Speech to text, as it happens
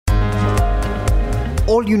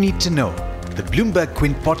all you need to know, the Bloomberg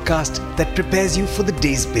Quint podcast that prepares you for the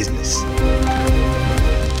day's business.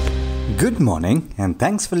 Good morning and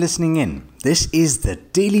thanks for listening in. This is the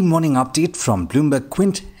daily morning update from Bloomberg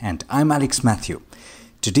Quint and I'm Alex Matthew.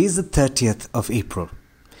 Today is the 30th of April.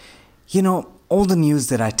 You know, all the news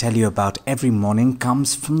that I tell you about every morning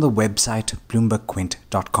comes from the website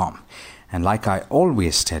bloombergquint.com. And like I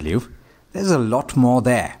always tell you, there's a lot more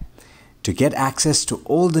there. To get access to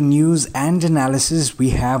all the news and analysis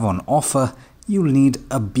we have on offer, you'll need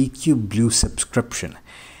a BQ Blue subscription.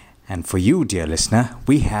 And for you, dear listener,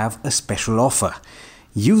 we have a special offer.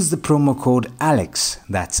 Use the promo code ALEX,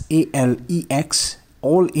 that's ALEX,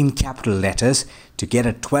 all in capital letters, to get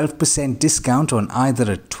a 12% discount on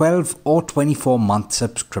either a 12 or 24-month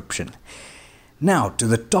subscription. Now to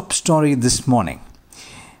the top story this morning.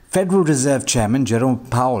 Federal Reserve Chairman Jerome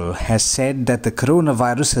Powell has said that the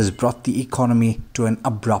coronavirus has brought the economy to an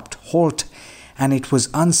abrupt halt, and it was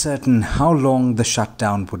uncertain how long the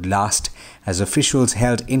shutdown would last, as officials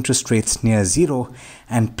held interest rates near zero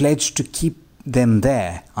and pledged to keep them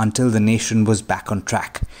there until the nation was back on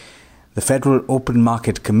track. The Federal Open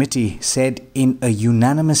Market Committee said in a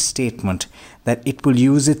unanimous statement that it will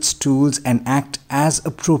use its tools and act as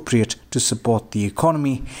appropriate to support the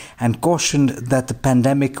economy, and cautioned that the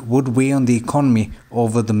pandemic would weigh on the economy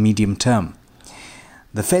over the medium term.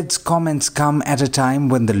 The Fed's comments come at a time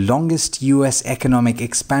when the longest US economic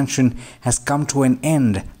expansion has come to an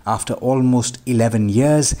end after almost 11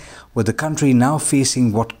 years, with the country now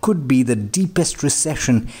facing what could be the deepest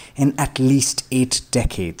recession in at least 8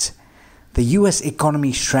 decades. The US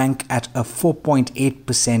economy shrank at a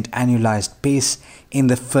 4.8% annualized pace in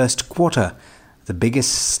the first quarter, the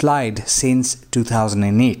biggest slide since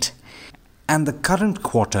 2008. And the current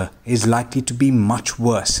quarter is likely to be much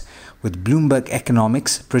worse, with Bloomberg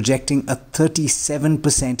Economics projecting a 37%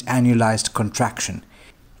 annualized contraction.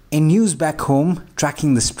 In news back home,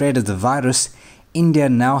 tracking the spread of the virus, India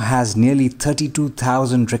now has nearly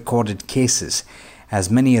 32,000 recorded cases. As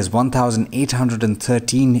many as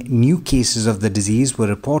 1,813 new cases of the disease were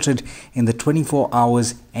reported in the 24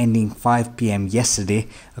 hours ending 5 p.m. yesterday,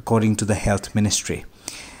 according to the Health Ministry.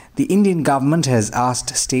 The Indian government has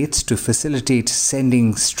asked states to facilitate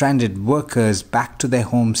sending stranded workers back to their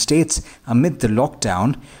home states amid the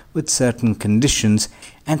lockdown with certain conditions.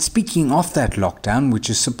 And speaking of that lockdown, which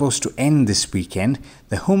is supposed to end this weekend,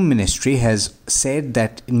 the Home Ministry has said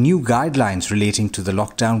that new guidelines relating to the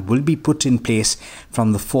lockdown will be put in place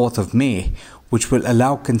from the 4th of May, which will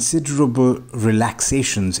allow considerable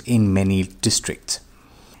relaxations in many districts.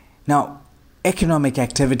 Now, economic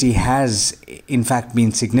activity has, in fact,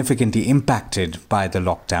 been significantly impacted by the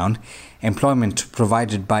lockdown. Employment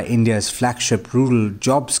provided by India's flagship Rural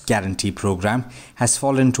Jobs Guarantee program has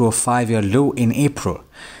fallen to a 5-year low in April.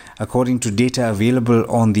 According to data available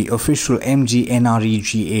on the official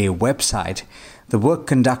MGNREGA website, the work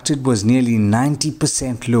conducted was nearly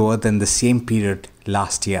 90% lower than the same period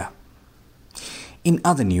last year. In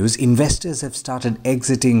other news, investors have started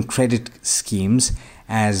exiting credit schemes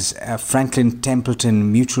as Franklin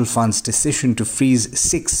Templeton Mutual Fund's decision to freeze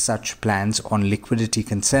 6 such plans on liquidity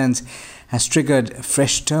concerns has triggered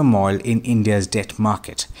fresh turmoil in India's debt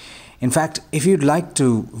market. In fact, if you'd like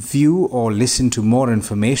to view or listen to more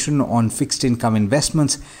information on fixed income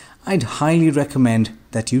investments, I'd highly recommend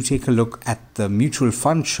that you take a look at the Mutual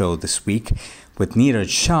Fund Show this week with Neeraj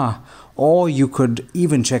Shah, or you could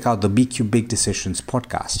even check out the BQ Big Decisions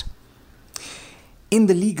podcast. In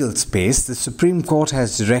the legal space, the Supreme Court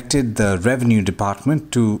has directed the Revenue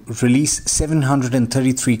Department to release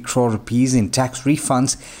 733 crore rupees in tax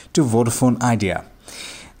refunds to Vodafone Idea.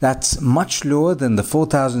 That's much lower than the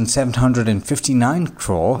 4,759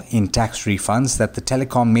 crore in tax refunds that the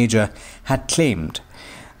telecom major had claimed.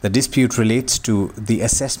 The dispute relates to the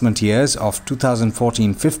assessment years of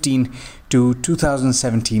 2014-15 to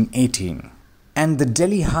 2017-18. And the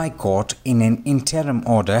Delhi High Court, in an interim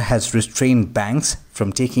order, has restrained banks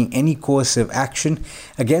from taking any coercive action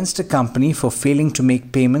against a company for failing to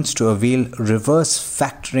make payments to avail reverse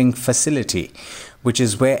factoring facility, which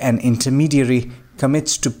is where an intermediary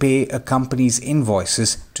commits to pay a company's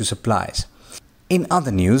invoices to suppliers. In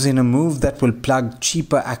other news, in a move that will plug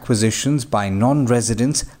cheaper acquisitions by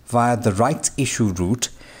non-residents via the rights issue route,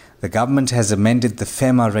 the government has amended the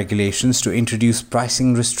FEMA regulations to introduce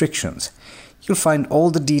pricing restrictions. You'll find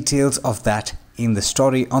all the details of that in the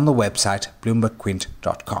story on the website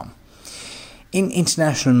bloombergquint.com. In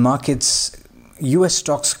international markets, US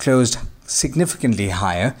stocks closed significantly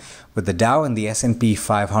higher, with the Dow and the S&P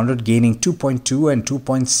 500 gaining 2.2 and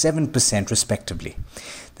 2.7% respectively.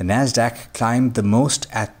 The Nasdaq climbed the most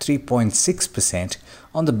at 3.6%,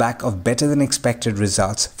 on the back of better than expected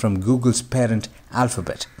results from Google's parent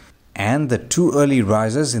Alphabet. And the two early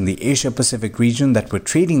risers in the Asia Pacific region that were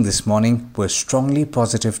trading this morning were strongly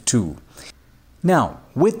positive too. Now,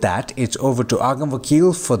 with that, it's over to Agam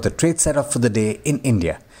Vakil for the trade setup for the day in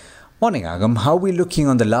India. Morning, Agam. How are we looking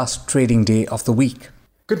on the last trading day of the week?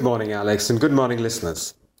 Good morning, Alex, and good morning,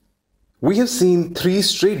 listeners. We have seen 3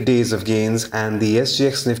 straight days of gains, and the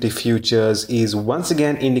SGX Nifty Futures is once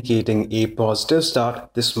again indicating a positive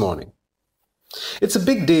start this morning. It's a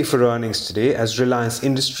big day for earnings today as Reliance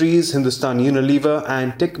Industries, Hindustan Unilever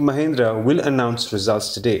and Tech Mahindra will announce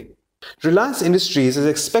results today. Reliance Industries is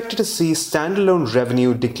expected to see standalone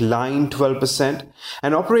revenue decline 12%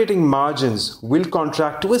 and operating margins will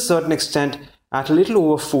contract to a certain extent at a little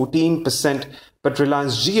over 14%, but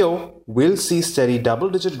Reliance Jio will see steady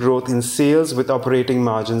double-digit growth in sales with operating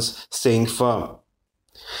margins staying firm.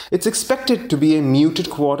 It's expected to be a muted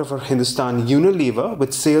quarter for Hindustan Unilever,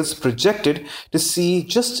 with sales projected to see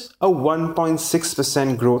just a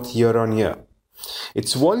 1.6% growth year-on-year.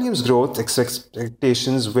 Its volumes growth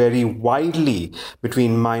expectations vary widely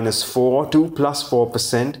between -4% to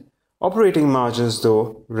 +4%. Operating margins,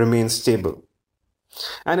 though, remain stable.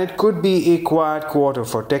 And it could be a quiet quarter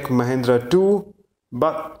for Tech Mahindra too,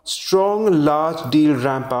 but strong large deal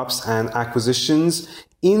ramp-ups and acquisitions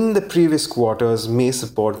in the previous quarters may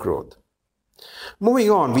support growth. Moving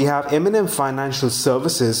on, we have M&M Financial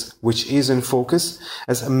Services, which is in focus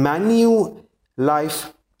as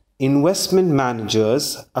Manulife Investment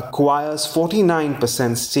Managers acquires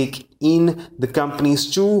 49% stake in the company's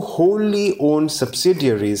 2 wholly owned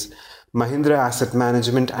subsidiaries, Mahindra Asset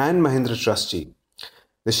Management and Mahindra Trustee.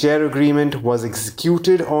 The share agreement was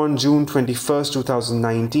executed on June 21,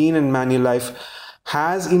 2019, and Manulife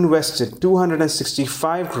has invested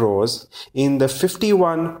 265 crores in the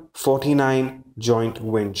 51-49 joint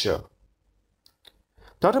venture.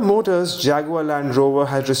 Tata Motors Jaguar Land Rover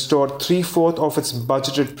has restored 3/4 of its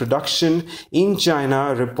budgeted production in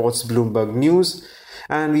China, reports Bloomberg News.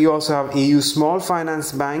 And we also have AU Small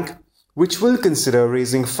Finance Bank, which will consider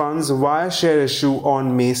raising funds via share issue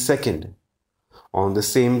on May 2nd. On the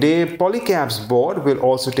same day, Polycab's board will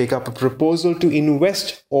also take up a proposal to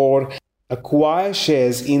invest or acquire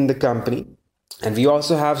shares in the company. And we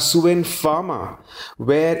also have Suven Pharma,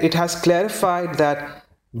 where it has clarified that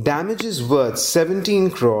damages worth 17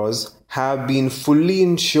 crores have been fully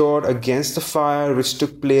insured against the fire which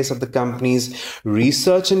took place at the company's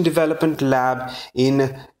research and development lab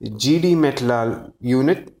in GD Metlal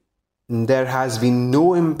unit. There has been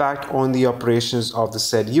no impact on the operations of the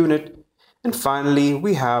said unit. And finally,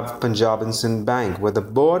 we have Punjab and Sind Bank, where the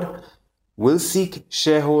board will seek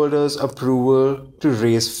shareholders' approval to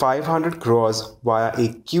raise 500 crores via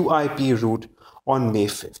a QIP route on May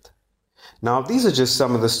 5th. Now, these are just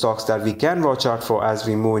some of the stocks that we can watch out for as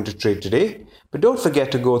we move into trade today. But don't forget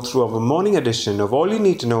to go through our morning edition of All You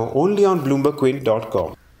Need to Know only on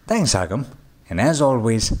BloombergQuint.com. Thanks, Agam. And as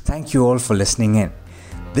always, thank you all for listening in.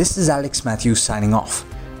 This is Alex Matthews signing off.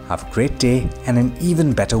 Have a great day and an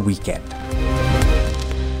even better weekend.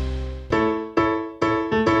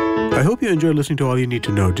 I hope you enjoyed listening to All You Need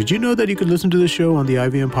to Know. Did you know that you can listen to the show on the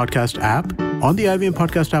IVM Podcast app? On the IVM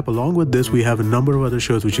Podcast app, along with this, we have a number of other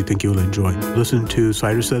shows which you think you'll enjoy. Listen to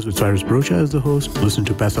Cyrus Says with Cyrus Brocha as the host. Listen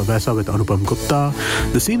to Paisa Vaisa with Anupam Gupta.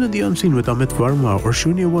 The Scene and the Unseen with Amit Verma, or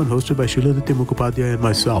Shunya One hosted by Shiladitya Mukhopadhyay and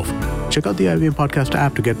myself. Check out the IVM Podcast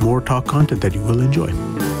app to get more talk content that you will enjoy.